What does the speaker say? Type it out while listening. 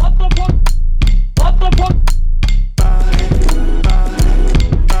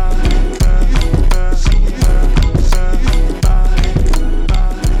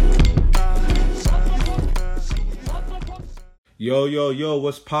Yo,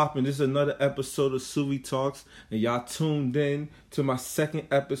 what's poppin'? This is another episode of Suvi Talks, and y'all tuned in to my second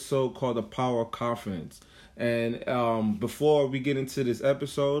episode called The Power of Confidence. And before we get into this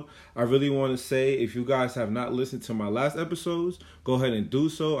episode, I really want to say, if you guys have not listened to my last episodes, go ahead and do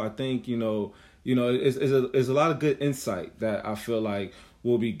so. I think, it's a lot of good insight that I feel like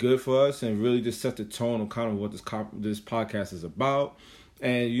will be good for us and really just set the tone of kind of what this podcast is about.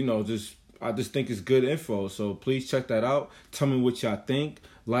 And, I just think it's good info. So please check that out. Tell me what y'all think.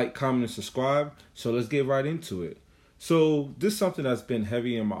 Like, comment, and subscribe. So let's get right into it. So this is something that's been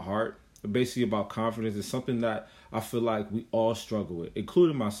heavy in my heart. Basically about confidence. It's something that I feel like we all struggle with,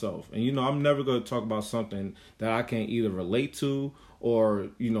 including myself. And, I'm never going to talk about something that I can't either relate to or,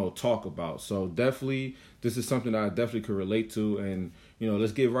 talk about. So definitely, this is something that I definitely could relate to. And,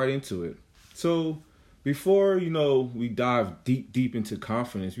 let's get right into it. So before, we dive deep into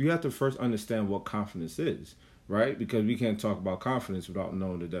confidence, we have to first understand what confidence is, right? Because we can't talk about confidence without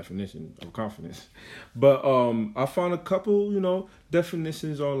knowing the definition of confidence. But I found a couple,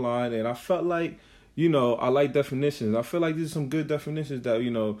 definitions online, and I felt like, I like definitions. I feel like these are some good definitions that,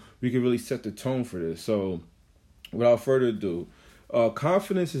 we can really set the tone for this. So without further ado,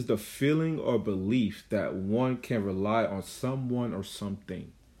 confidence is the feeling or belief that one can rely on someone or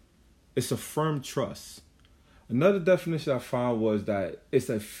something. It's a firm trust. Another definition I found was that it's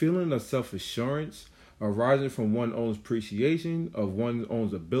a feeling of self-assurance arising from one's own appreciation of one's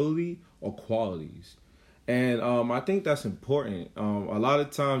own ability or qualities. And I think that's important. A lot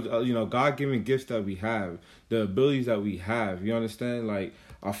of times, God-given gifts that we have, the abilities that we have, you understand? Like,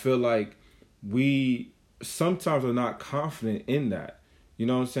 I feel like we sometimes are not confident in that. You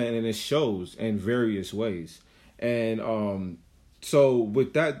know what I'm saying? And it shows in various ways. And so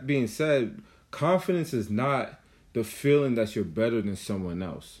with that being said, confidence is not the feeling that you're better than someone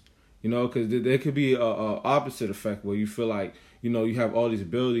else, because there could be a opposite effect where you feel like, you have all these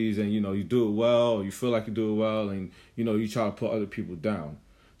abilities and, you do it well, or you feel like you do it well, and, you try to put other people down.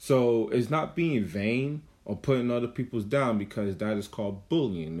 So it's not being vain or putting other people's down, because that is called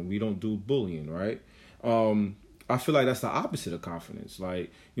bullying, and we don't do bullying, right? I feel like that's the opposite of confidence.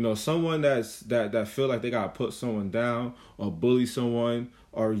 Like, someone that feel like they gotta put someone down or bully someone,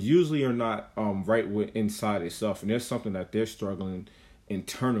 or usually are not right with inside itself, and there's something that they're struggling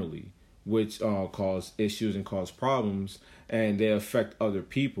internally, which cause issues and cause problems, and they affect other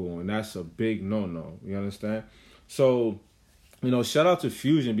people, and that's a big no-no. You understand? So, shout out to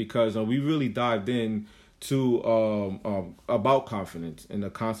Fusion, because we really dived in to about confidence and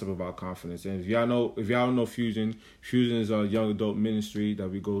the concept about confidence. And if y'all don't know Fusion is a young adult ministry that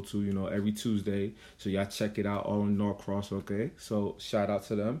we go to, every Tuesday. So y'all check it out all in Norcross, okay? So shout out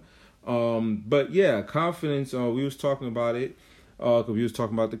to them. But yeah, confidence, we was talking about it, because we was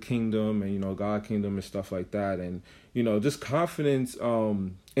talking about the kingdom and, God kingdom and stuff like that. And, just confidence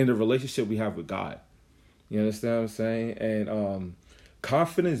in the relationship we have with God. You understand what I'm saying? And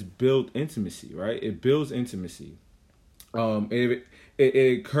confidence builds intimacy, right? It builds intimacy. It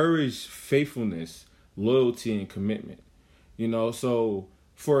encourages faithfulness, loyalty, and commitment. So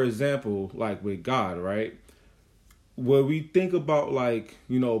for example, like with God, right? When we think about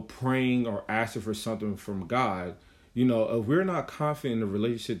praying or asking for something from God, if we're not confident in the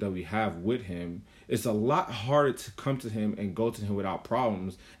relationship that we have with Him, it's a lot harder to come to Him and go to Him without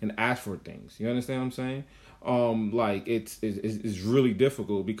problems and ask for things. You understand what I'm saying? It's really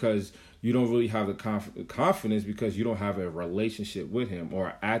difficult, because you don't really have the confidence, because you don't have a relationship with Him, or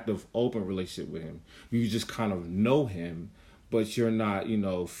an active, open relationship with Him. You just kind of know Him, but you're not,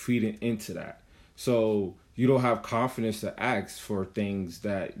 feeding into that. So you don't have confidence to ask for things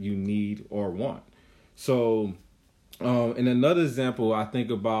that you need or want. So, in another example, I think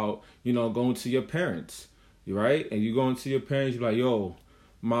about, going to your parents, right? And you going to your parents, you're like, yo,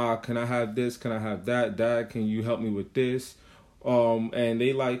 Ma, can I have this? Can I have that? Dad, can you help me with this? And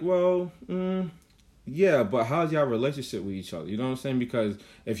they like, well, yeah, but how's your relationship with each other? You know what I'm saying? Because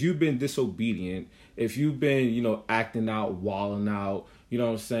if you've been disobedient, if you've been, acting out, walling out, you know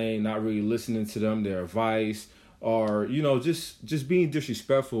what I'm saying, not really listening to them, their advice, or, just being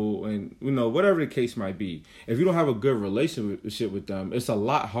disrespectful, and, whatever the case might be. If you don't have a good relationship with them, it's a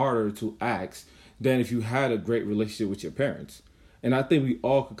lot harder to ask than if you had a great relationship with your parents. And I think we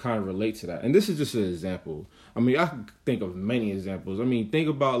all could kind of relate to that. And this is just an example. I mean, I can think of many examples. I mean, think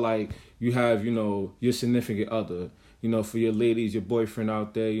about you have, your significant other, for your ladies, your boyfriend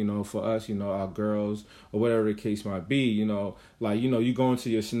out there, for us, our girls, or whatever the case might be, you go into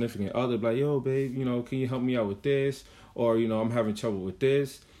your significant other, like, yo, babe, can you help me out with this? Or, I'm having trouble with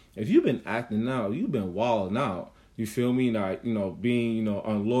this. If you've been acting out, you've been wilding out, you feel me? Not, being,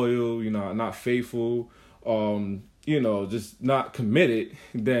 unloyal, not faithful, just not committed,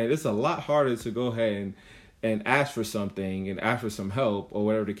 then it's a lot harder to go ahead and ask for something and ask for some help or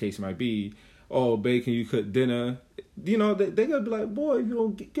whatever the case might be. Oh, babe, can you cook dinner? They gotta be like, boy, if you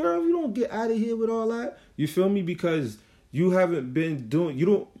don't get out of here with all that. You feel me? Because you haven't been doing,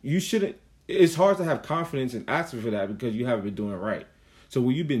 you shouldn't, it's hard to have confidence in asking for that because you haven't been doing it right. So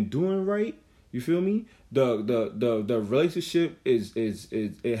when you've been doing right, you feel me? The relationship is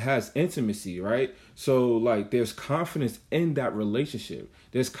it has intimacy, right? So like there's confidence in that relationship.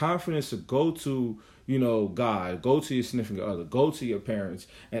 There's confidence to go to, God, go to your significant other, go to your parents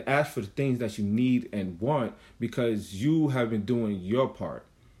and ask for the things that you need and want because you have been doing your part.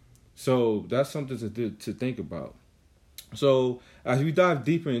 So that's something to think about. So as we dive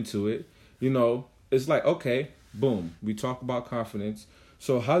deeper into it, it's like, okay, boom, we talk about confidence.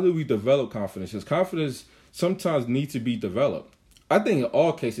 So how do we develop confidence? Because confidence sometimes needs to be developed. I think in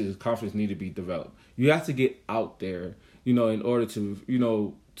all cases, confidence needs to be developed. You have to get out there, in order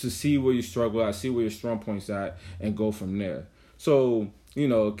to, to see where you struggle at, see where your strong points at, and go from there. So,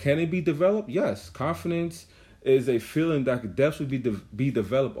 can it be developed? Yes. Confidence is a feeling that could definitely be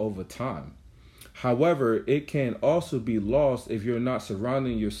developed over time. However, it can also be lost if you're not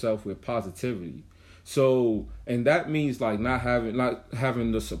surrounding yourself with positivity. So, and that means like not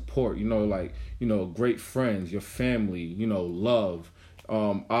having the support, great friends, your family, love,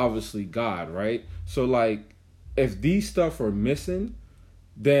 obviously God, right? So like, if these stuff are missing,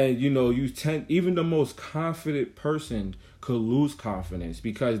 then, even the most confident person could lose confidence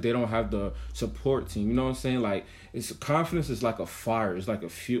because they don't have the support team. You know what I'm saying? Like, confidence is like a fire. It's like a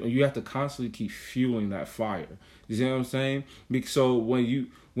fuel. And you have to constantly keep fueling that fire. You see what I'm saying? So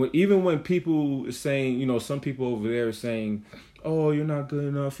even when people are saying, some people over there are saying, oh, you're not good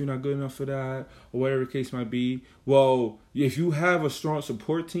enough for that, or whatever the case might be. Well, if you have a strong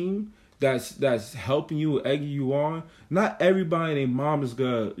support team that's helping you, egging you on, not everybody and their mom is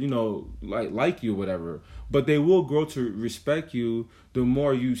gonna, like you or whatever, but they will grow to respect you the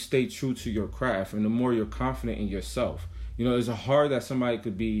more you stay true to your craft and the more you're confident in yourself. It's hard that somebody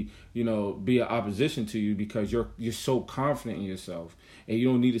could be an opposition to you because you're so confident in yourself. And you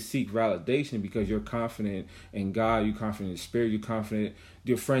don't need to seek validation because you're confident in God, you're confident in Spirit, you're confident.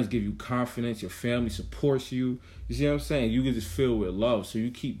 Your friends give you confidence, your family supports you. You see what I'm saying? You can just feel with love. So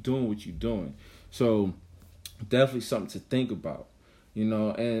you keep doing what you're doing. So definitely something to think about.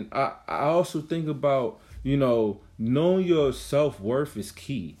 And I also think about, knowing your self-worth is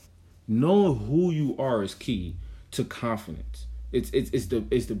key. Knowing who you are is key to confidence. It's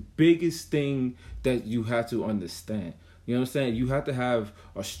the biggest thing that you have to understand. You know what I'm saying? You have to have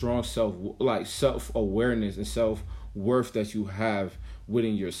a strong self-awareness and self-worth that you have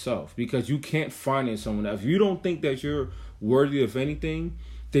within yourself, because you can't find it in someone else. If you don't think that you're worthy of anything,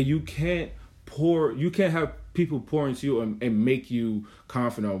 then you can't have people pour into you and make you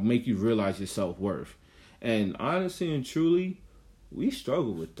confident or make you realize your self-worth. And honestly and truly, we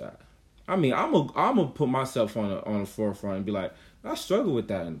struggle with that. I mean, I'm gonna put myself on the forefront and be like, I struggled with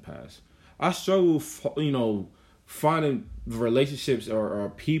that in the past. I struggle, finding relationships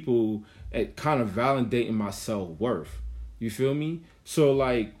or people at kind of validating my self-worth. You feel me? So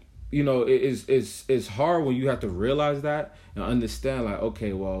like, it's hard when you have to realize that and understand like,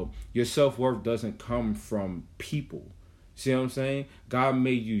 okay, well, your self-worth doesn't come from people. See what I'm saying? God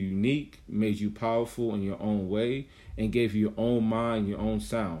made you unique, made you powerful in your own way, and gave you your own mind, your own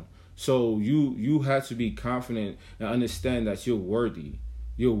sound. So you have to be confident and understand that you're worthy.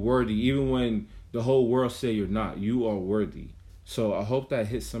 You're worthy, even when the whole world say you're not. You are worthy. So I hope that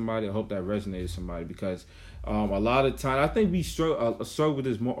hit somebody. I hope that resonated with somebody, because a lot of time I think we struggle with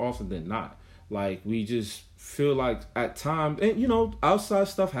this more often than not. Like, we just feel like at times, and outside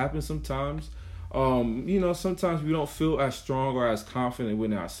stuff happens sometimes. Sometimes we don't feel as strong or as confident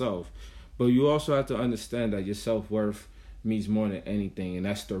within ourselves. But you also have to understand that your self-worth means more than anything, and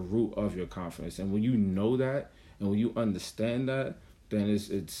that's the root of your confidence. And when you know that, and when you understand that, then it's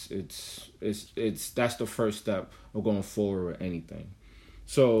that's the first step of going forward with anything.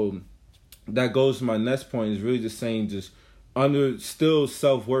 So that goes to my next point, is really just saying, just still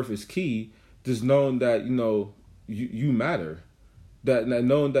self-worth is key. Just knowing that you matter, that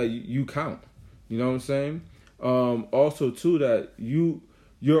knowing that you count. You know what I'm saying? Also too, that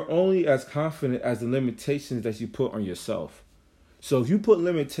you're only as confident as the limitations that you put on yourself. So if you put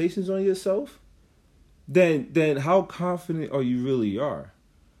limitations on yourself, then how confident are you really are?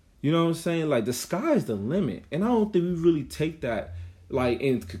 You know what I'm saying? Like, the sky is the limit. And I don't think we really take that like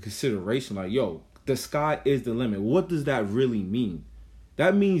into consideration. Like, yo, the sky is the limit. What does that really mean?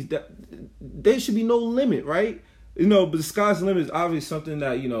 That means that there should be no limit, right? But the sky's the limit is obviously something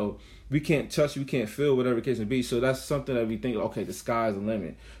that, We can't touch, we can't feel, whatever the case may be. So that's something that we think, okay, the sky's the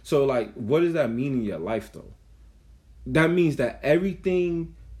limit. So like, what does that mean in your life though? That means that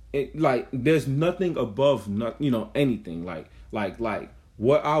everything, like, there's nothing above, anything. Like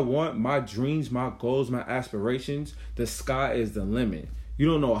what I want, my dreams, my goals, my aspirations, the sky is the limit. You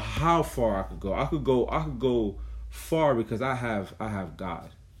don't know how far I could go. I could go far because I have God.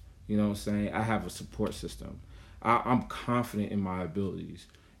 You know what I'm saying? I have a support system. I'm confident in my abilities.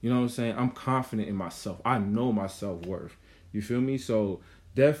 You know what I'm saying? I'm confident in myself. I know my self-worth. You feel me? So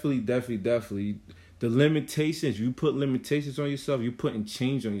definitely. The limitations, you put limitations on yourself, you putting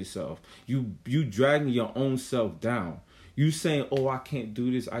change on yourself. You dragging your own self down. You saying, oh, I can't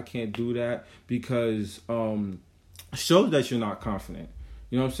do this, I can't do that, because shows that you're not confident.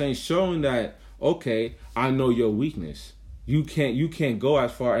 You know what I'm saying? Showing that, okay, I know your weakness. You can't go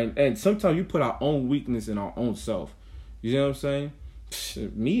as far, and sometimes you put our own weakness in our own self. You know what I'm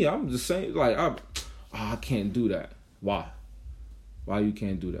saying? Me, I'm just saying, like, I can't do that. Why? Why you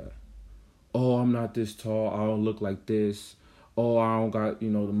can't do that? Oh, I'm not this tall. I don't look like this. Oh, I don't got, the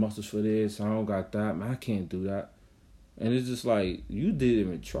muscles for this. I don't got that. Man, I can't do that. And it's just like, you didn't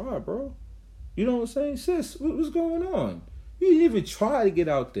even try, bro. You know what I'm saying? Sis, what's going on? You didn't even try to get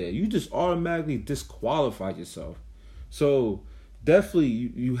out there. You just automatically disqualified yourself. So definitely,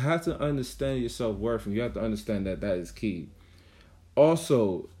 you have to understand your self-worth, and you have to understand that is key.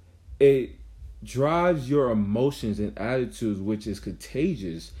 Also, it drives your emotions and attitudes, which is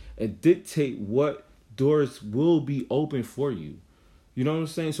contagious, and dictate what doors will be open for you. You know what I'm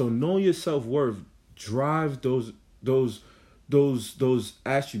saying? So knowing your self-worth drives those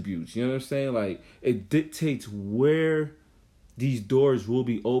attributes. You know what I'm saying? Like, it dictates where these doors will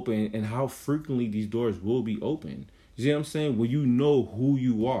be open and how frequently these doors will be open. You see what I'm saying? When you know who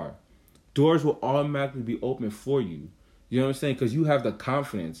you are, doors will automatically be open for you. You know what I'm saying? Because you have the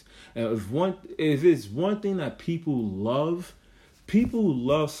confidence. And if it's one thing that people love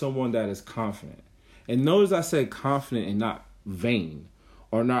someone that is confident. And notice I said confident and not vain,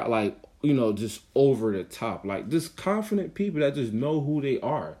 or not like, just over the top. Like, just confident people that just know who they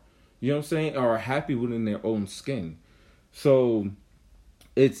are. You know what I'm saying? Or are happy within their own skin. So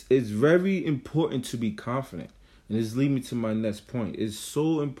it's very important to be confident. And this leads me to my next point. It's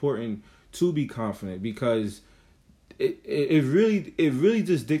so important to be confident, because it really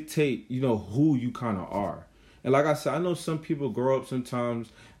just dictate, who you kind of are. And like I said, I know some people grow up sometimes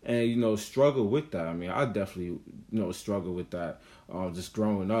and, struggle with that. I mean, I definitely, struggle with that. Just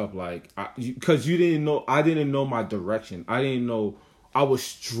growing up, like, because I didn't know my direction. I didn't know, I was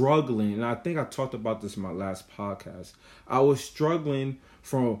struggling. And I think I talked about this in my last podcast. I was struggling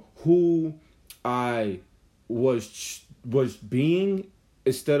from who I was being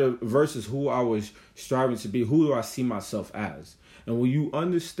versus who I was striving to be. Who do I see myself as? And when you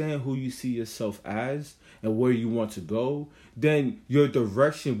understand who you see yourself as and where you want to go, then your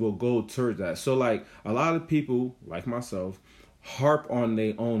direction will go towards that. So like, a lot of people, like myself, harp on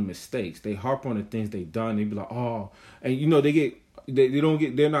their own mistakes. They harp on the things they've done. They be like, oh, and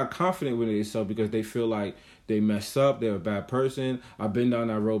they're not confident with themselves because they feel like they messed up. They're a bad person. I've been down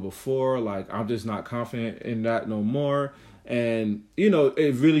that road before. Like, I'm just not confident in that no more. And,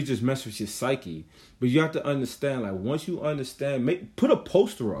 it really just messes with your psyche. But you have to understand, like, once you understand, put a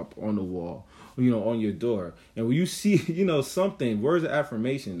poster up on the wall, on your door. And when you see, something, words of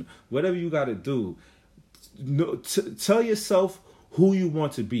affirmation, whatever you got to do, tell yourself who you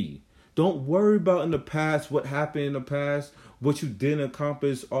want to be. Don't worry about in the past, what happened in the past, what you didn't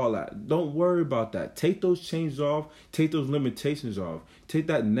accomplish, all that. Don't worry about that. Take those chains off. Take those limitations off. Take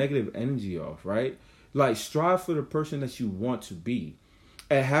that negative energy off, right? Like, strive for the person that you want to be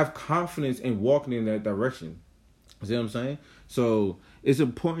and have confidence in walking in that direction. See what I'm saying? So it's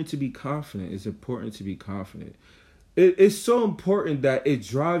important to be confident. It's important to be confident. It's so important that it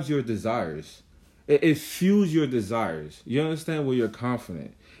drives your desires. It fuels your desires. You understand? When you're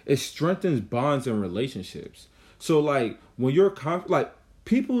confident, it strengthens bonds and relationships. So like, when you're like,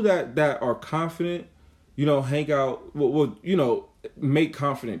 people that are confident, hang out, make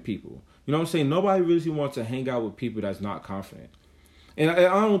confident people. You know what I'm saying? Nobody really wants to hang out with people that's not confident. And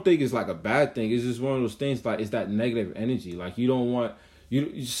I don't think it's like a bad thing. It's just one of those things, like, it's that negative energy. Like, you don't want,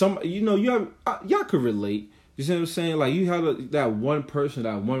 y'all could relate. You see what I'm saying? Like, you have that one person,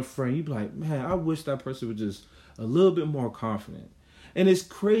 that one friend, you be like, man, I wish that person was just a little bit more confident. And it's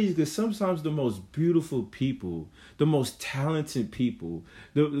crazy because sometimes the most beautiful people, the most talented people,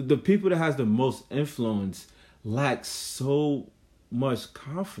 the people that has the most influence lack so much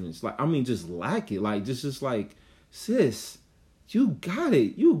confidence. Like, I mean, just lack it. Like, just like, sis, you got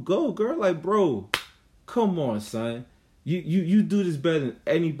it. You go, girl. Like, bro, come on, son. You do this better than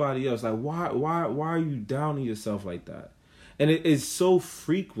anybody else. Like, why are you downing yourself like that? And it is so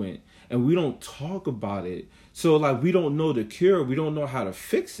frequent, and we don't talk about it. So like, we don't know the cure. We don't know how to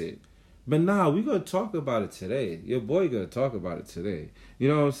fix it. But nah, we gonna talk about it today. Your boy gonna talk about it today. You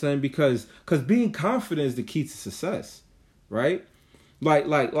know what I'm saying? Because being confident is the key to success, right?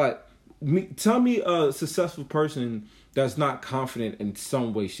 Tell me a successful person that's not confident in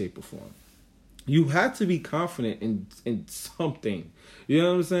some way, shape, or form. You have to be confident in something. You know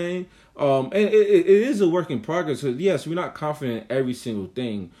what I'm saying? And it is a work in progress. So yes, we're not confident in every single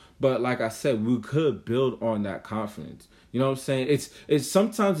thing, but like I said, we could build on that confidence. You know what I'm saying? It's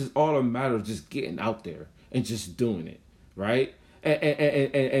sometimes it's all a matter of just getting out there and just doing it, right?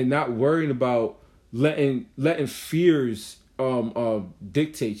 And not worrying about letting fears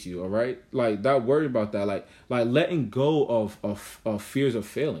dictate you. All right, like not worry about that. Like letting go of fears of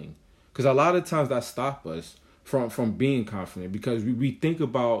failing. Because a lot of times that stop us from being confident, because we think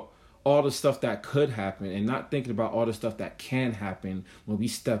about all the stuff that could happen and not thinking about all the stuff that can happen when we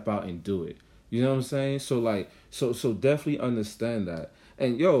step out and do it. You know what I'm saying? So definitely understand that.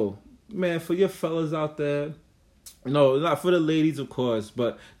 And yo, man, for your fellas out there, no, not for the ladies, of course,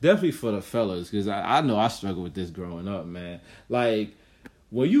 but definitely for the fellas, because I know I struggled with this growing up, man. Like,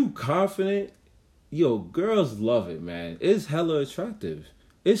 when you confident, yo, girls love it, man. It's hella attractive.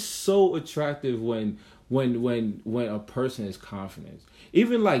 It's so attractive when a person is confident.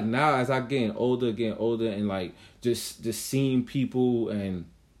 Even like now, as I getting older, and like just seeing people and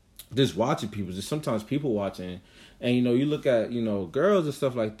just watching people, just sometimes people watching, and you look at girls and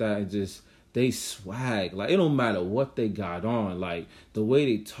stuff like that, and just they swag. Like, it don't matter what they got on, like the way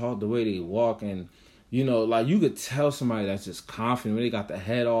they talk, the way they walk, and like you could tell somebody that's just confident when they got the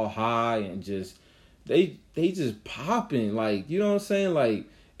head all high and just they just popping, like, you know what I'm saying? Like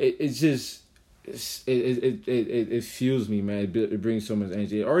it fuels me, man. It brings so much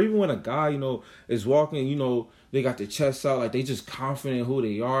energy. Or even when a guy, is walking, they got their chest out, like they just confident in who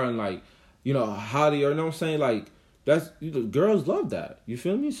they are and like, how they are. You know what I'm saying? Like, that's, girls love that. You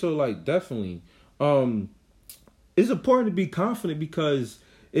feel me? So like, definitely, it's important to be confident because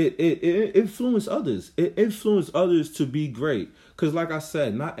it influences others. It influences others to be great. Because like I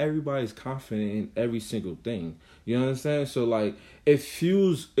said, not everybody's confident in every single thing. You know what I'm saying? So like, it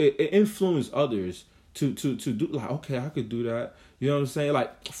influences others to do, like, okay, I could do that. You know what I'm saying?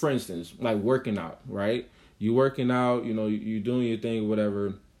 Like, for instance, like working out, right? You working out, you doing your thing,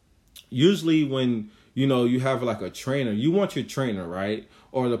 whatever. Usually when, you have like a trainer, you want your trainer, right?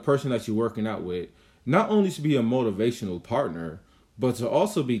 Or the person that you're working out with, not only to be a motivational partner, but to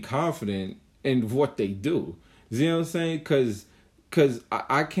also be confident in what they do. You know what I'm saying? Because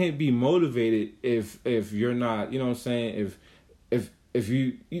I can't be motivated if you're not, you know what I'm saying? If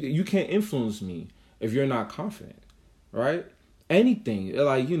you can't influence me if you're not confident, right? Anything,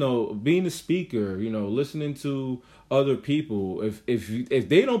 like, being a speaker, listening to other people, if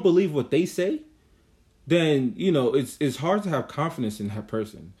they don't believe what they say, then, it's hard to have confidence in that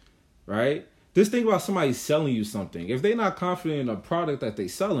person, right? Just think about somebody selling you something. If they're not confident in a product that they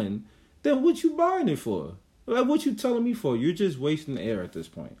selling, then what you buying it for? Like, what you telling me for? You're just wasting the air at this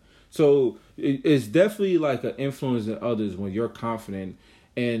point. So it's definitely like an influence in others when you're confident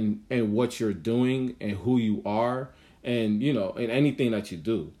in what you're doing and who you are, and in anything that you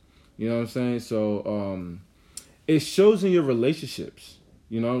do. You know what I'm saying? So it shows in your relationships.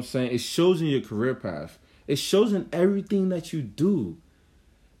 You know what I'm saying? It shows in your career path. It shows in everything that you do.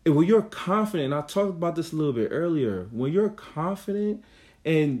 And when you're confident, and I talked about this a little bit earlier, when you're confident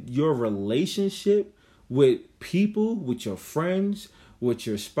in your relationship with people, with your friends, with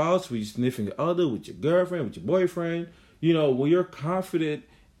your spouse, with your significant other, with your girlfriend, with your boyfriend, when you're confident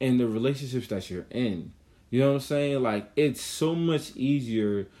in the relationships that you're in, you know what I'm saying? Like, it's so much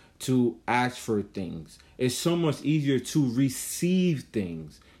easier to ask for things. It's so much easier to receive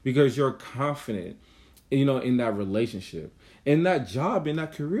things because you're confident, in that relationship, in that job, in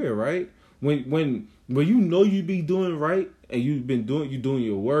that career, right? When you be doing right and you're doing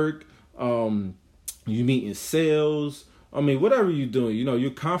your work, you meet in sales, whatever you're doing,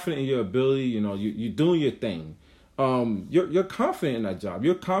 you're confident in your ability, you're doing your thing. You're confident in that job.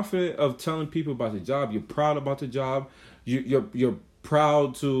 You're confident of telling people about the job. You're proud about the job. You're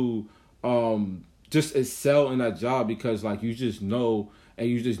proud to just excel in that job because like you just know, and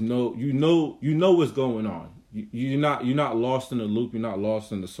you know what's going on. You're not lost in the loop. You're not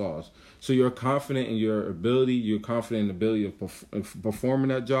lost in the sauce. So you're confident in your ability. You're confident in the ability of performing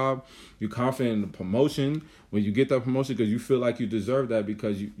that job. You're confident in the promotion when you get that promotion because you feel like you deserve that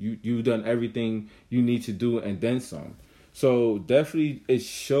because you've done everything you need to do and then some. So definitely it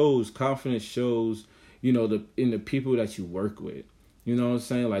shows, confidence shows, in the people that you work with. You know what I'm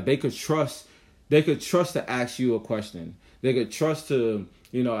saying? Like they could trust to ask you a question. They could trust to,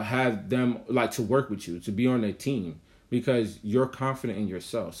 have them like to work with you, to be on their team because you're confident in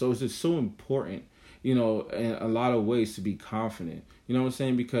yourself. So it's just so important, in a lot of ways to be confident. You know what I'm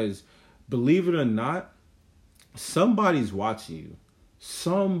saying? Because believe it or not, somebody's watching you.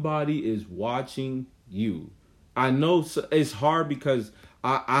 Somebody is watching you. I know it's hard because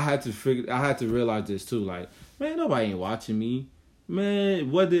I had to realize this too. Like, man, nobody ain't watching me.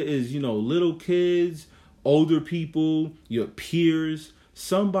 Man, whether it's, little kids, older people, your peers,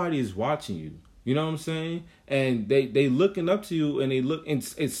 somebody is watching you. You know what I'm saying? And they looking up to you, and they look in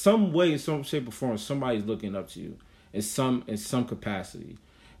some way, in some shape or form, somebody's looking up to you in some capacity.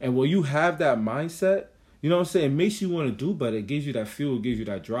 And when you have that mindset, you know what I'm saying, it makes you want to do better. It gives you that fuel, it gives you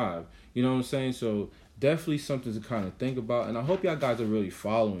that drive. You know what I'm saying? So definitely something to kind of think about. And I hope y'all guys are really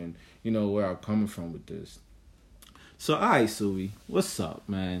following, where I'm coming from with this. So, all right, Suvi, what's up,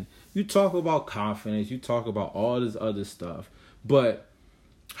 man? You talk about confidence. You talk about all this other stuff. But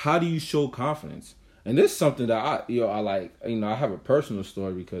how do you show confidence? And this is something that I like, I have a personal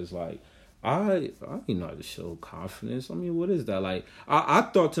story because, like, I didn't know how to show confidence. I mean, what is that? Like, I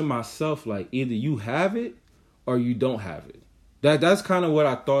thought to myself, like, either you have it or you don't have it. That's kind of what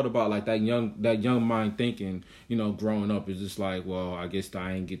I thought about, like, that young mind thinking, growing up is just like, well, I guess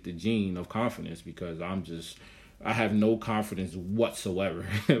I ain't get the gene of confidence because I have no confidence whatsoever,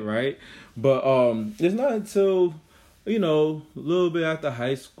 right? But it's not until, a little bit after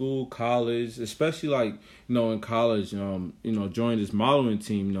high school, college, especially like, in college, joined this modeling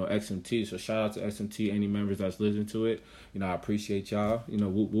team, XMT. So shout out to XMT, any members that's listening to it. I appreciate y'all,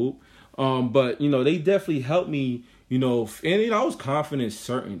 whoop whoop. But, they definitely helped me, and I was confident in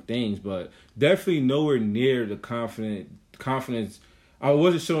certain things, but definitely nowhere near the confidence. I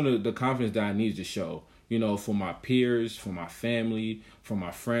wasn't showing the confidence that I needed to show. For my peers, for my family, for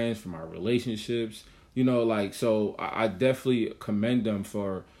my friends, for my relationships, so I definitely commend them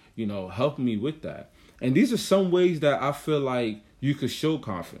for, helping me with that. And these are some ways that I feel like you could show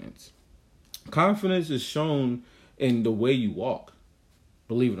confidence. Confidence is shown in the way you walk,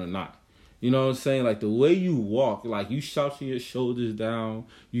 believe it or not. You know what I'm saying? Like the way you walk, like you slouching your shoulders down,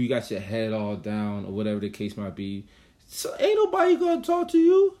 you got your head all down or whatever the case might be. So ain't nobody gonna talk to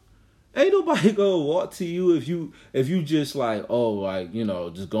you. Ain't nobody gonna walk to you if you just like,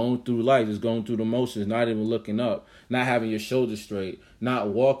 just going through life, just going through the motions, not even looking up, not having your shoulders straight, not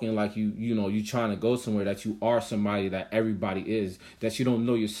walking like you trying to go somewhere, that you are somebody that everybody is, that you don't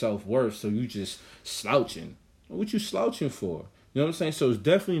know your self-worth, so you just slouching. What you slouching for? You know what I'm saying? So it's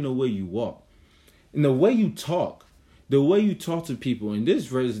definitely in the way you walk. And the way you talk to people, and this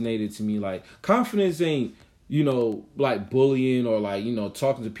resonated to me, like confidence ain't, like bullying or like,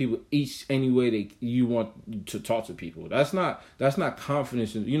 talking to people any way you want to talk to people. That's not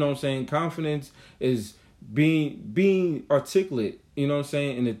confidence. You know what I'm saying? Confidence is being articulate, you know what I'm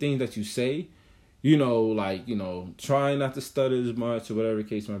saying, in the things that you say, trying not to stutter as much or whatever the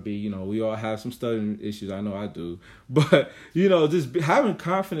case might be. We all have some stuttering issues. I know I do. But, just having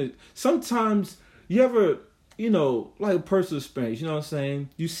confidence. Sometimes you ever, like a personal experience, you know what I'm saying?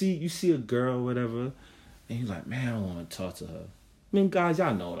 You see a girl or whatever, and you're like, man, I want to talk to her. I mean, guys,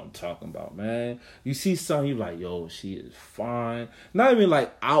 y'all know what I'm talking about, man. You see something, you're like, yo, she is fine. Not even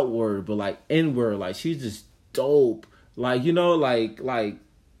like outward, but like inward. Like, she's just dope. Like, like,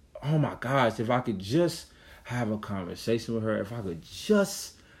 oh my gosh, if I could just have a conversation with her, if I could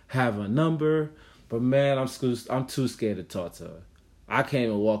just have a number. But man, I'm too scared to talk to her. I can't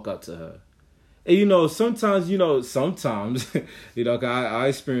even walk up to her. And sometimes, I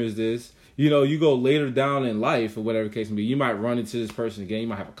experienced this. You go later down in life or whatever the case may be, you might run into this person again, you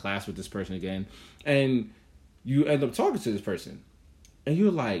might have a class with this person again, and you end up talking to this person. And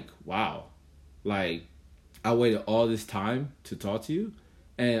you're like, wow, like, I waited all this time to talk to you,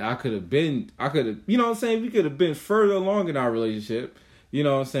 and I could have, you know what I'm saying, we could have been further along in our relationship, you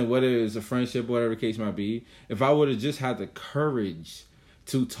know what I'm saying, whether it's a friendship, whatever the case might be, if I would have just had the courage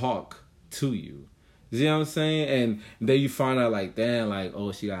to talk to you. You see what I'm saying? And then you find out like, damn, like,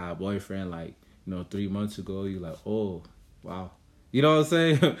 oh, she got a boyfriend like, 3 months ago. You're like, oh, wow. You know what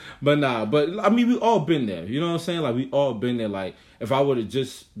I'm saying? But I mean, we all been there. You know what I'm saying? Like, we all been there. Like, if I would have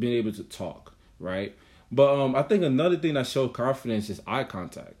just been able to talk, right? But I think another thing that shows confidence is eye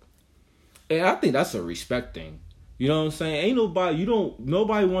contact. And I think that's a respect thing. You know what I'm saying?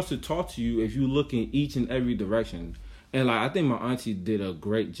 Nobody wants to talk to you if you look in each and every direction. And like, I think my auntie did a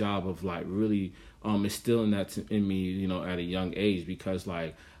great job of like really instilling that in me, at a young age, because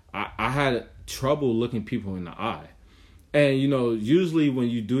like I had trouble looking people in the eye. And, usually when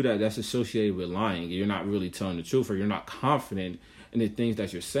you do that, that's associated with lying. You're not really telling the truth, or you're not confident in the things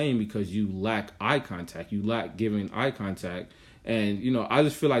that you're saying because you lack eye contact. You lack giving eye contact. And, I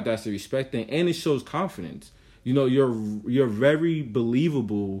just feel like that's the respect thing. And it shows confidence. You're very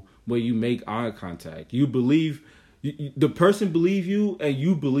believable when you make eye contact. You believe, the person believe you, and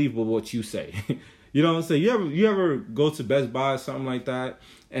you believe what you say. You know what I'm saying? You ever go to Best Buy or something like that,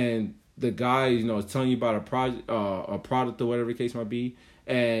 and the guy, is telling you about a product or whatever the case might be,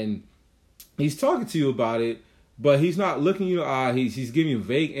 and he's talking to you about it, but he's not looking you in the eye. He's giving you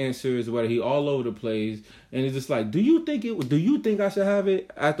vague answers, whether he all over the place, and it's just like, do you think I should have it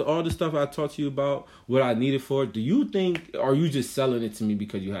after all the stuff I talked to you about, what I need it for? Are you just selling it to me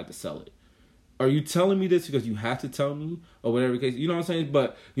because you had to sell it? Are you telling me this because you have to tell me, or whatever the case? You know what I'm saying?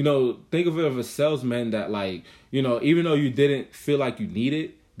 But, think of it as a salesman that, like, even though you didn't feel like you need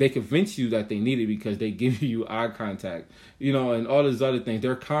it, they convince you that they need it because they give you eye contact, and all these other things.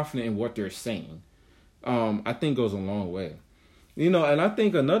 They're confident in what they're saying. I think goes a long way. And I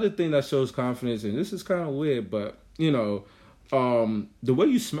think another thing that shows confidence, and this is kind of weird, but, the way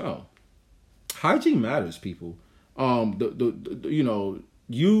you smell. Hygiene matters, people.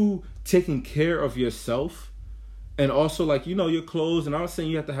 You taking care of yourself, and also, like, your clothes. And I'm not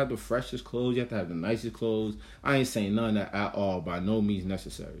saying you have to have the freshest clothes, you have to have the nicest clothes. I ain't saying none of that at all, by no means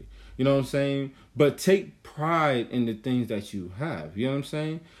necessary. You know what I'm saying? But take pride in the things that you have. You know what I'm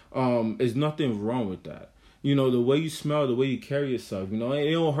saying? There's nothing wrong with that. The way you smell, the way you carry yourself, it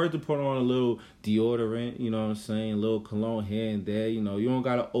don't hurt to put on a little deodorant, you know what I'm saying? A little cologne here and there, you don't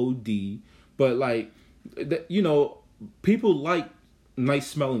got to OD. But, like, people like nice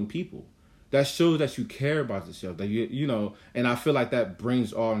smelling people. That shows that you care about yourself. That and I feel like that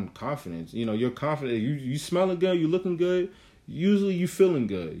brings on confidence. You're confident. You smelling good, you looking good. Usually you feeling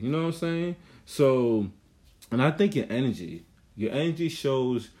good. You know what I'm saying? So, and I think your energy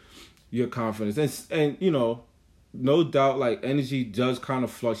shows your confidence. And no doubt, like, energy does kind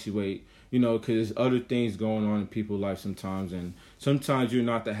of fluctuate. Because there's other things going on in people's life sometimes, and sometimes you're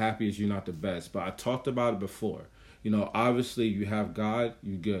not the happiest, you're not the best. But I talked about it before. Obviously you have God,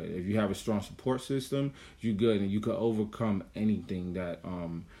 you're good. If you have a strong support system, you're good, and you can overcome anything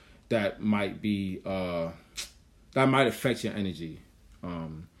that might be that might affect your energy.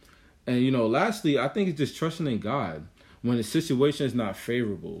 And lastly, I think it's just trusting in God when the situation is not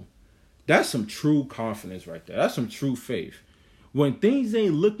favorable. That's some true confidence right there. That's some true faith. When things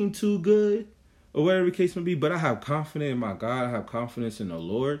ain't looking too good, or whatever the case may be, but I have confidence in my God, I have confidence in the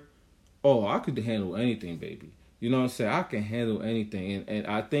Lord. Oh, I could handle anything, baby. You know what I'm saying? I can handle anything. And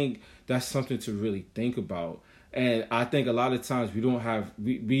I think that's something to really think about. And I think a lot of times we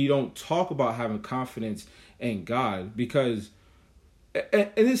don't talk about having confidence in God because, and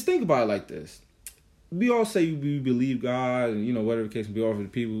just think about it like this. We all say we believe God, and, whatever the case may be, all for the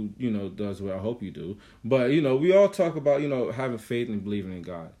people, does what I hope you do. But, we all talk about, having faith and believing in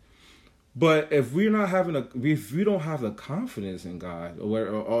God. But if we don't have the confidence in God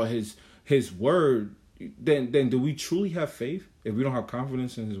or his word, then do we truly have faith if we don't have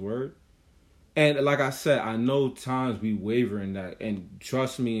confidence in his word? And like I said, I know times we waver in that, and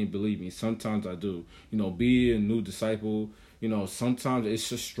trust me and believe me, sometimes I do. Be a new disciple, sometimes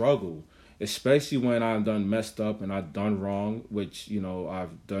it's a struggle, especially when I've done messed up and I've done wrong, which,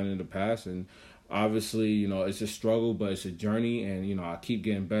 I've done in the past. And obviously, it's a struggle, but it's a journey, and, I keep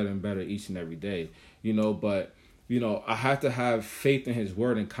getting better and better each and every day, but I have to have faith in his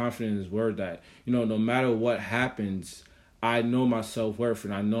word and confidence in his word that, no matter what happens, I know my self-worth,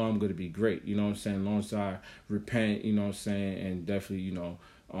 and I know I'm going to be great. You know what I'm saying? As long as I repent, you know what I'm saying? And definitely,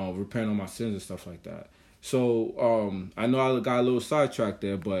 repent on my sins and stuff like that. So, I know I got a little sidetracked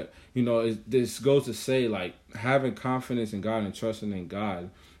there, but, this goes to say, like, having confidence in God and trusting in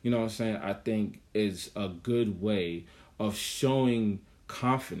God, you know what I'm saying, I think is a good way of showing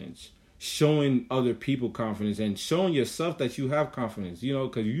confidence, showing other people confidence, and showing yourself that you have confidence,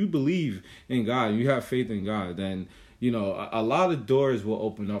 because you believe in God, you have faith in God, then, a lot of doors will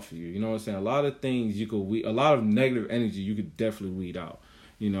open up for you. You know what I'm saying? A lot of things a lot of negative energy you could definitely weed out,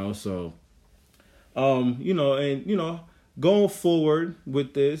 so, going forward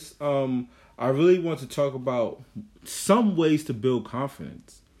with this, I really want to talk about some ways to build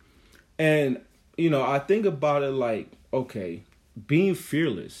confidence. And, I think about it like, okay, being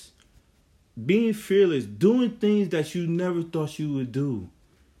fearless, doing things that you never thought you would do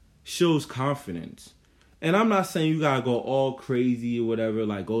shows confidence. And I'm not saying you gotta go all crazy or whatever,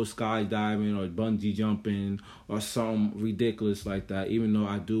 like go skydiving or bungee jumping or something ridiculous like that. Even though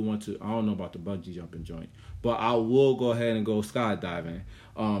I do want to, I don't know about the bungee jumping joint, but I will go ahead and go skydiving.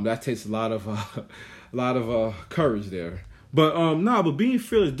 That takes a lot of courage there. But but being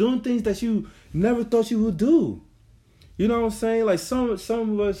fearless, doing things that you never thought you would do. You know what I'm saying? Like some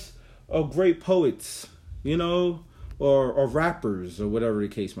of us are great poets, you know, or rappers or whatever the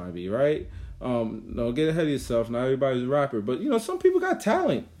case might be, right? Don't get ahead of yourself. Not everybody's a rapper, but you know, some people got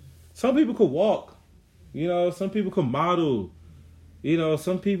talent. Some people could walk. You know, some people could model. You know,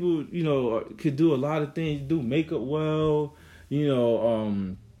 some people, you know, could do a lot of things. Do makeup well. You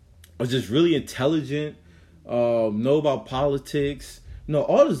know, are just really intelligent. Know about politics. You know,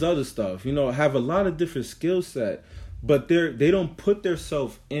 all this other stuff. You know, have a lot of different skill set, but they don't put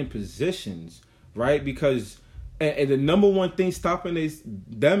themselves in positions, right? Because and the number one thing stopping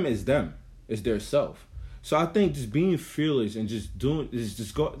them is them. It's their self. So I think just being fearless and just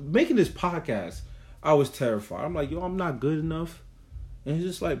making this podcast, I was terrified. I'm like, yo, I'm not good enough. And it's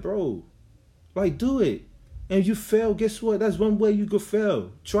just like, bro, like do it. And if you fail, guess what? That's one way you could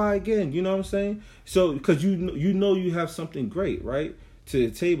fail. Try again. You know what I'm saying? So because you know you have something great, right, to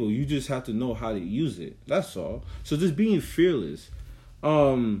the table. You just have to know how to use it. That's all. So just being fearless.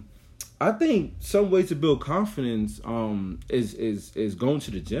 I think some way to build confidence is going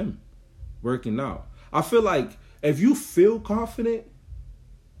to the gym. Working out. I feel like if you feel confident,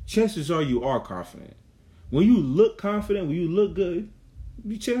 chances are you are confident. When you look confident, when you look good,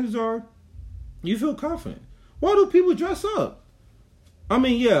 chances are you feel confident. Why do people dress up? I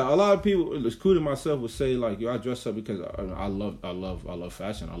mean, yeah, a lot of people, including myself, would say like, "Yo, I dress up because I love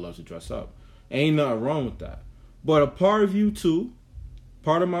fashion. I love to dress up. Ain't nothing wrong with that." But a part of you too,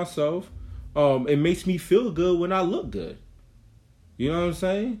 part of myself, it makes me feel good when I look good. You know what I'm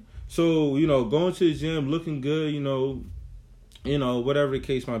saying? So, you know, going to the gym, looking good, you know, whatever the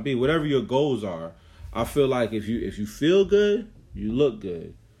case might be, whatever your goals are, I feel like if you feel good, you look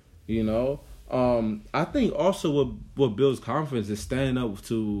good, you know. I think also what builds confidence is standing up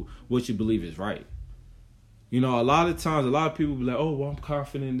to what you believe is right. You know, a lot of times, a lot of people be like, oh, well, I'm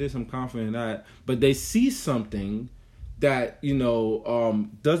confident in this, I'm confident in that. But they see something that, you know,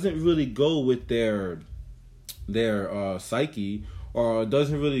 doesn't really go with their psyche, or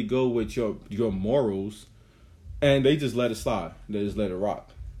doesn't really go with your morals, and they just let it slide. They just let it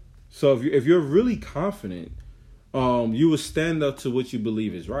rock. So if you're really confident, you will stand up to what you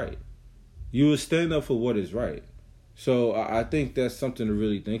believe is right. You will stand up for what is right. So I think that's something to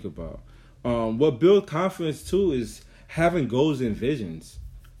really think about. What builds confidence too is having goals and visions.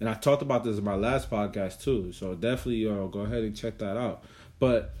 And I talked about this in my last podcast too. So definitely go ahead and check that out.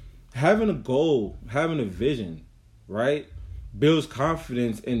 But having a goal, having a vision, right, builds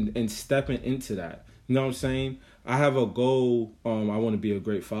confidence in stepping into that. You know what I'm saying? I have a goal. I want to be a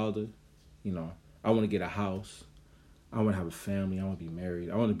great father. You know, I want to get a house. I want to have a family. I want to be married.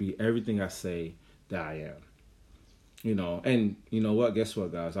 I want to be everything I say that I am. You know, and you know what? Guess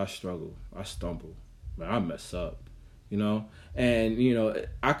what, guys? I struggle. I stumble. Man, I mess up. You know, and you know,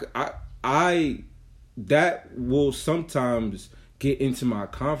 I that will sometimes get into my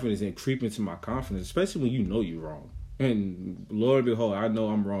confidence and creep into my confidence, especially when you know you're wrong. And Lord behold, I know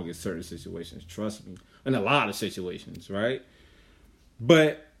I'm wrong in certain situations. Trust me. In a lot of situations, right?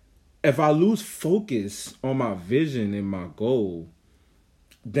 But if I lose focus on my vision and my goal,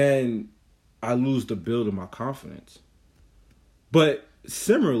 then I lose the build of my confidence. But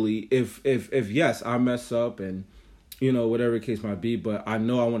similarly, if yes, I mess up and, you know, whatever the case might be, but I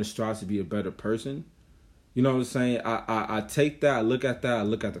know I want to strive to be a better person. You know what I'm saying? I take that, I look at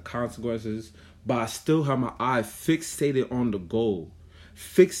the consequences, but I still have my eye fixated on the goal,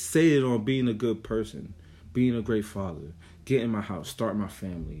 fixated on being a good person, being a great father, getting my house, starting my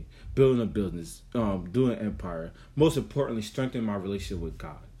family, building a business, doing an empire. Most importantly, strengthening my relationship with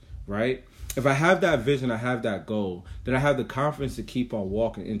God, right? If I have that vision, I have that goal, then I have the confidence to keep on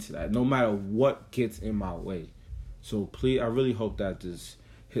walking into that, no matter what gets in my way. So please, I really hope that just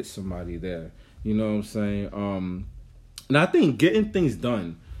hits somebody there. You know what I'm saying? And I think getting things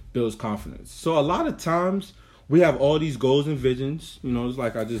done builds confidence. So a lot of times we have all these goals and visions, you know, it's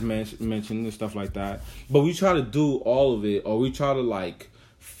like I just mentioned and stuff like that. But we try to do all of it, or we try to like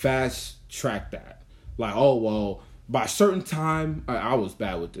fast track that. Like, oh, well, by a certain time, I was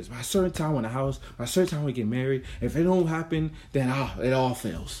bad with this. By a certain time when the house, by a certain time we get married, if it don't happen, then it all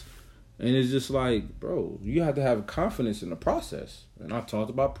fails. And it's just like, bro, you have to have confidence in the process. And I talked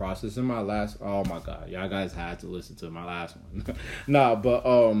about process in my last, oh my God, y'all guys had to listen to my last one. But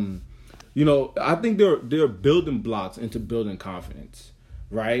you know, I think there are building blocks into building confidence,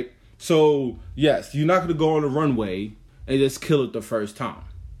 right? So, yes, you're not going to go on the runway and just kill it the first time.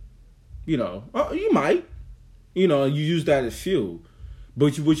 You know, you might. You know, you use that as fuel.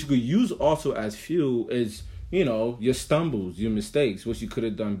 But what you could use also as fuel is, you know, your stumbles, your mistakes, what you could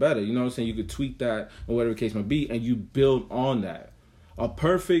have done better. You know what I'm saying? You could tweak that or whatever the case may be, and you build on that. A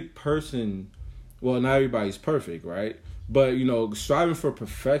perfect person, well, not everybody's perfect, right? But, you know, striving for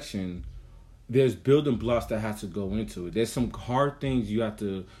perfection, there's building blocks that have to go into it. There's some hard things you have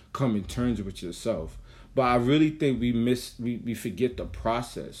to come in terms with yourself. But I really think we forget the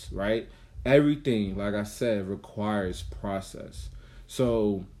process, right? Everything, like I said, requires process.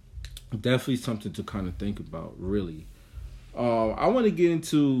 So definitely something to kind of think about, really. I want to get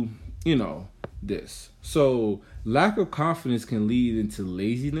into, you know, this. So lack of confidence can lead into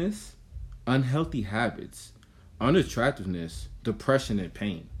laziness, unhealthy habits, unattractiveness, depression, and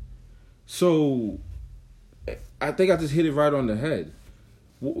pain. So I think I just hit it right on the head.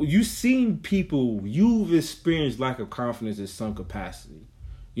 You've seen people, you've experienced lack of confidence in some capacity.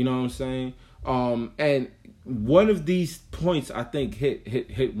 You know what I'm saying? And one of these points, I think,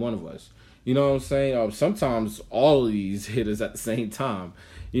 hit one of us. You know what I'm saying? Sometimes all of these hit us at the same time.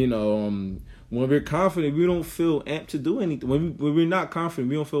 You know, when we're confident, we don't feel amped to do anything. When we're not confident,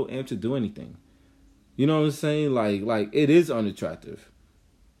 we don't feel amped to do anything. You know what I'm saying? Like it is unattractive.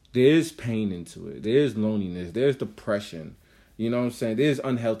 There is pain into it. There is loneliness. There's depression. You know what I'm saying? There's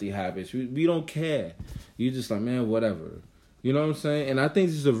unhealthy habits. We don't care. You're just like, man, whatever. You know what I'm saying? And I think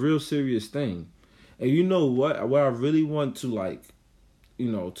this is a real serious thing. And you know what? What I really want to, like, you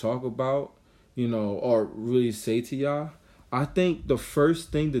know, talk about, you know, or really say to y'all, I think the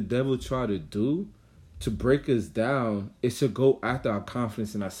first thing the devil try to do to break us down is to go after our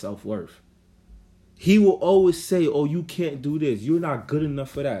confidence and our self-worth. He will always say, oh, you can't do this. You're not good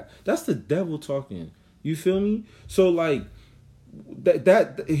enough for that. That's the devil talking. You feel me? So, like,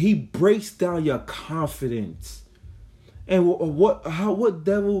 that he breaks down your confidence. And what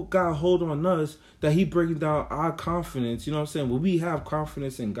devil got a hold on us that he breaking down our confidence? You know what I'm saying? When we have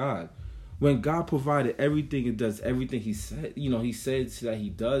confidence in God, when God provided everything and does everything he said, you know, he said that he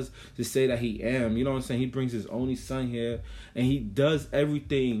does, to say that he am, you know what I'm saying? He brings his only son here and he does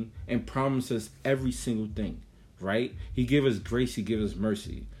everything and promises every single thing, right? He gives us grace, he gives us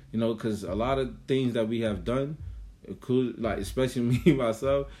mercy, you know, because a lot of things that we have done, like, especially me,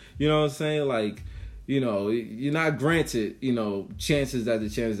 myself, you know what I'm saying? Like, you know, you're not granted, you know, chances after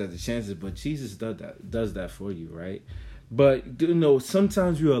chances, but Jesus does that for you, right? But, you know,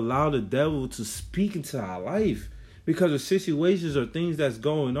 sometimes we allow the devil to speak into our life because of situations or things that's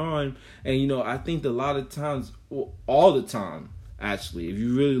going on. And, you know, I think a lot of times, well, all the time, actually, if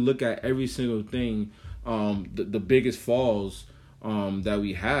you really look at every single thing, the biggest falls that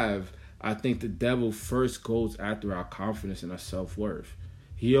we have, I think the devil first goes after our confidence and our self-worth.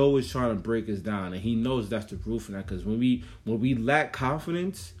 He always trying to break us down, and he knows that's the proof of that. Because when we lack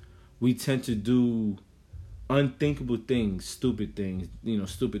confidence, we tend to do unthinkable things, stupid things, you know,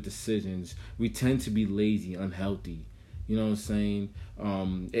 stupid decisions. We tend to be lazy, unhealthy. You know what I'm saying?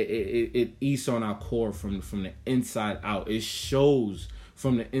 It eats on our core from the inside out. It shows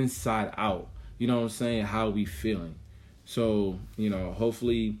from the inside out. You know what I'm saying? How we feeling. So, you know,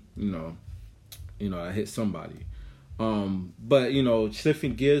 hopefully, you know, I hit somebody. But, you know,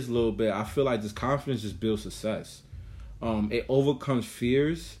 shifting gears a little bit, I feel like this confidence just builds success. It overcomes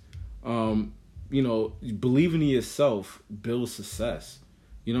fears. You know, believing in yourself builds success.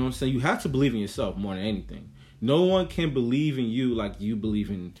 You know what I'm saying? You have to believe in yourself more than anything. No one can believe in you like you believe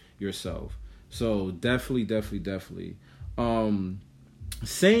in yourself. So definitely.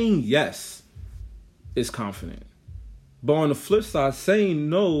 Saying yes is confident. But on the flip side, saying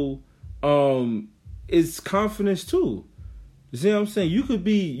no, is confidence too. You see what I'm saying? You could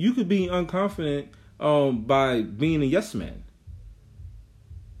be unconfident by being a yes man.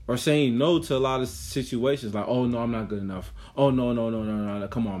 Or saying no to a lot of situations like, oh no, I'm not good enough. Oh no,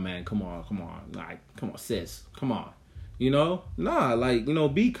 come on, man, come on, like, come on, sis, come on, you know, like, you know,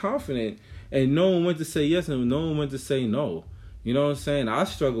 be confident and know when to say yes and know when to say no. You know what I'm saying? I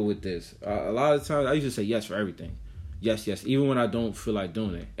struggle with this a lot of times. I used to say yes for everything, yes, even when I don't feel like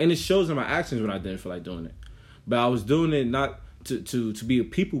doing it, and it shows in my actions when I didn't feel like doing it. But I was doing it not to be a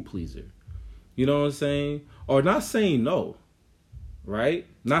people pleaser. You know what I'm saying? Or not saying no. Right?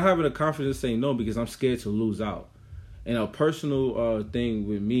 Not having the confidence to say no because I'm scared to lose out. And a personal thing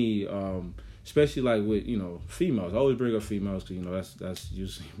with me, especially like with, you know, females. I always bring up females because, you know, that's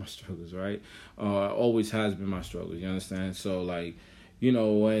usually my struggles, right? Always has been my struggles, you understand? So, like, you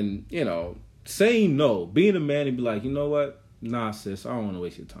know, when, you know, saying no, being a man and be like, you know what? Nah, sis, I don't want to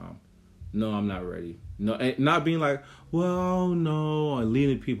waste your time. No, I'm not ready. No, and not being like, well, no, and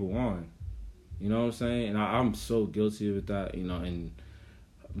leading people on. You know what I'm saying? And I'm so guilty with that, and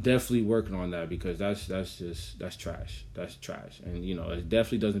definitely working on that, because that's trash. That's trash. And, it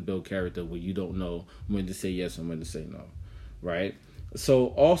definitely doesn't build character when you don't know when to say yes and when to say no, right? So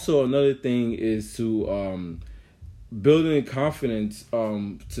also another thing is to building confidence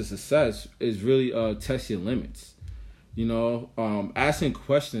to success is really test your limits. Asking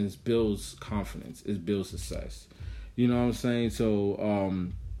questions builds confidence. It builds success. You know what I'm saying? So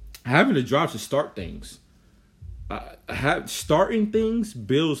having the drive to start things. Starting things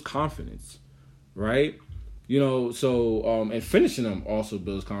builds confidence, right? And finishing them also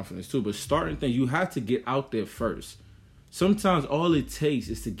builds confidence too. But starting things, you have to get out there first. Sometimes all it takes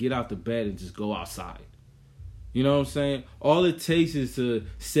is to get out the bed and just go outside. You know what I'm saying? All it takes is to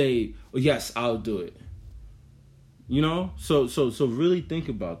say, oh, yes, I'll do it. So really think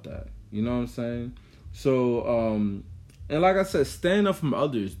about that. You know what I'm saying? So, and like I said, standing up from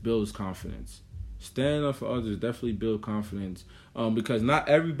others builds confidence. Standing up for others definitely build confidence, because not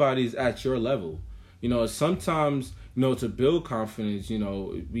everybody's at your level. Sometimes, to build confidence,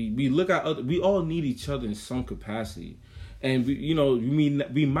 we look at other, we all need each other in some capacity. And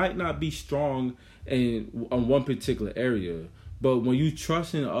we might not be strong on one particular area, but when you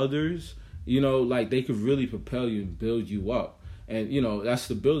trust in others, they could really propel you and build you up. And, that's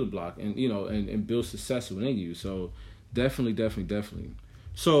the building block, and, and build success within you. So definitely.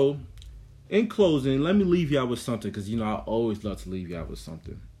 So in closing, let me leave y'all with something, because, I always love to leave y'all with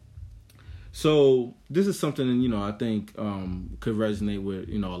something. So this is something, I think could resonate with,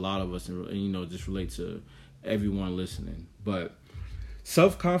 a lot of us, and, just relate to everyone listening. But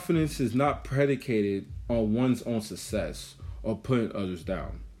self-confidence is not predicated on one's own success or putting others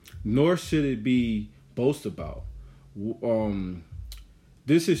down, nor should it be boasted about.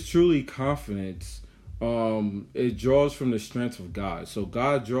 This is truly confidence. It draws from the strength of God. So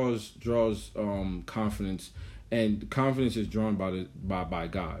God draws confidence, and confidence is drawn by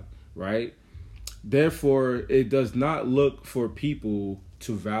God, right? Therefore, it does not look for people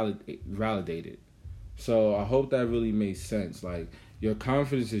to validate it. So I hope that really makes sense. Like, your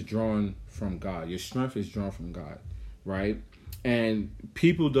confidence is drawn from God. Your strength is drawn from God, right? And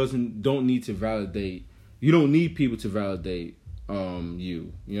people don't need to validate. You don't need people to validate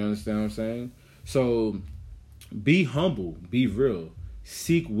you. You understand what I'm saying? So be humble, be real,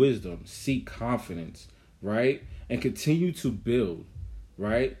 seek wisdom, seek confidence, right? And continue to build,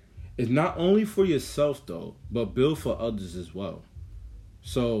 right? It's not only for yourself though, but build for others as well.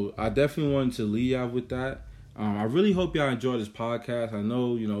 So I definitely wanted to leave y'all with that. I really hope y'all enjoy this podcast. I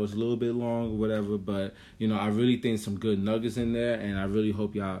know, it's a little bit long or whatever, but, I really think some good nuggets in there, and I really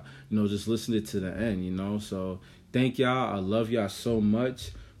hope y'all, just listen it to the end, So thank y'all. I love y'all so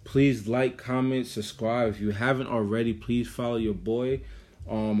much. Please like, comment, subscribe. If you haven't already, please follow your boy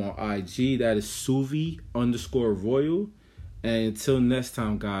on IG. That is Suvi_Royal. And until next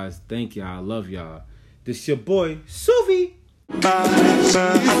time, guys, thank y'all. I love y'all. This your boy, Suvi.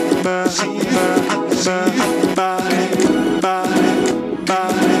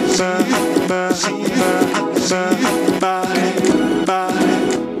 Bye.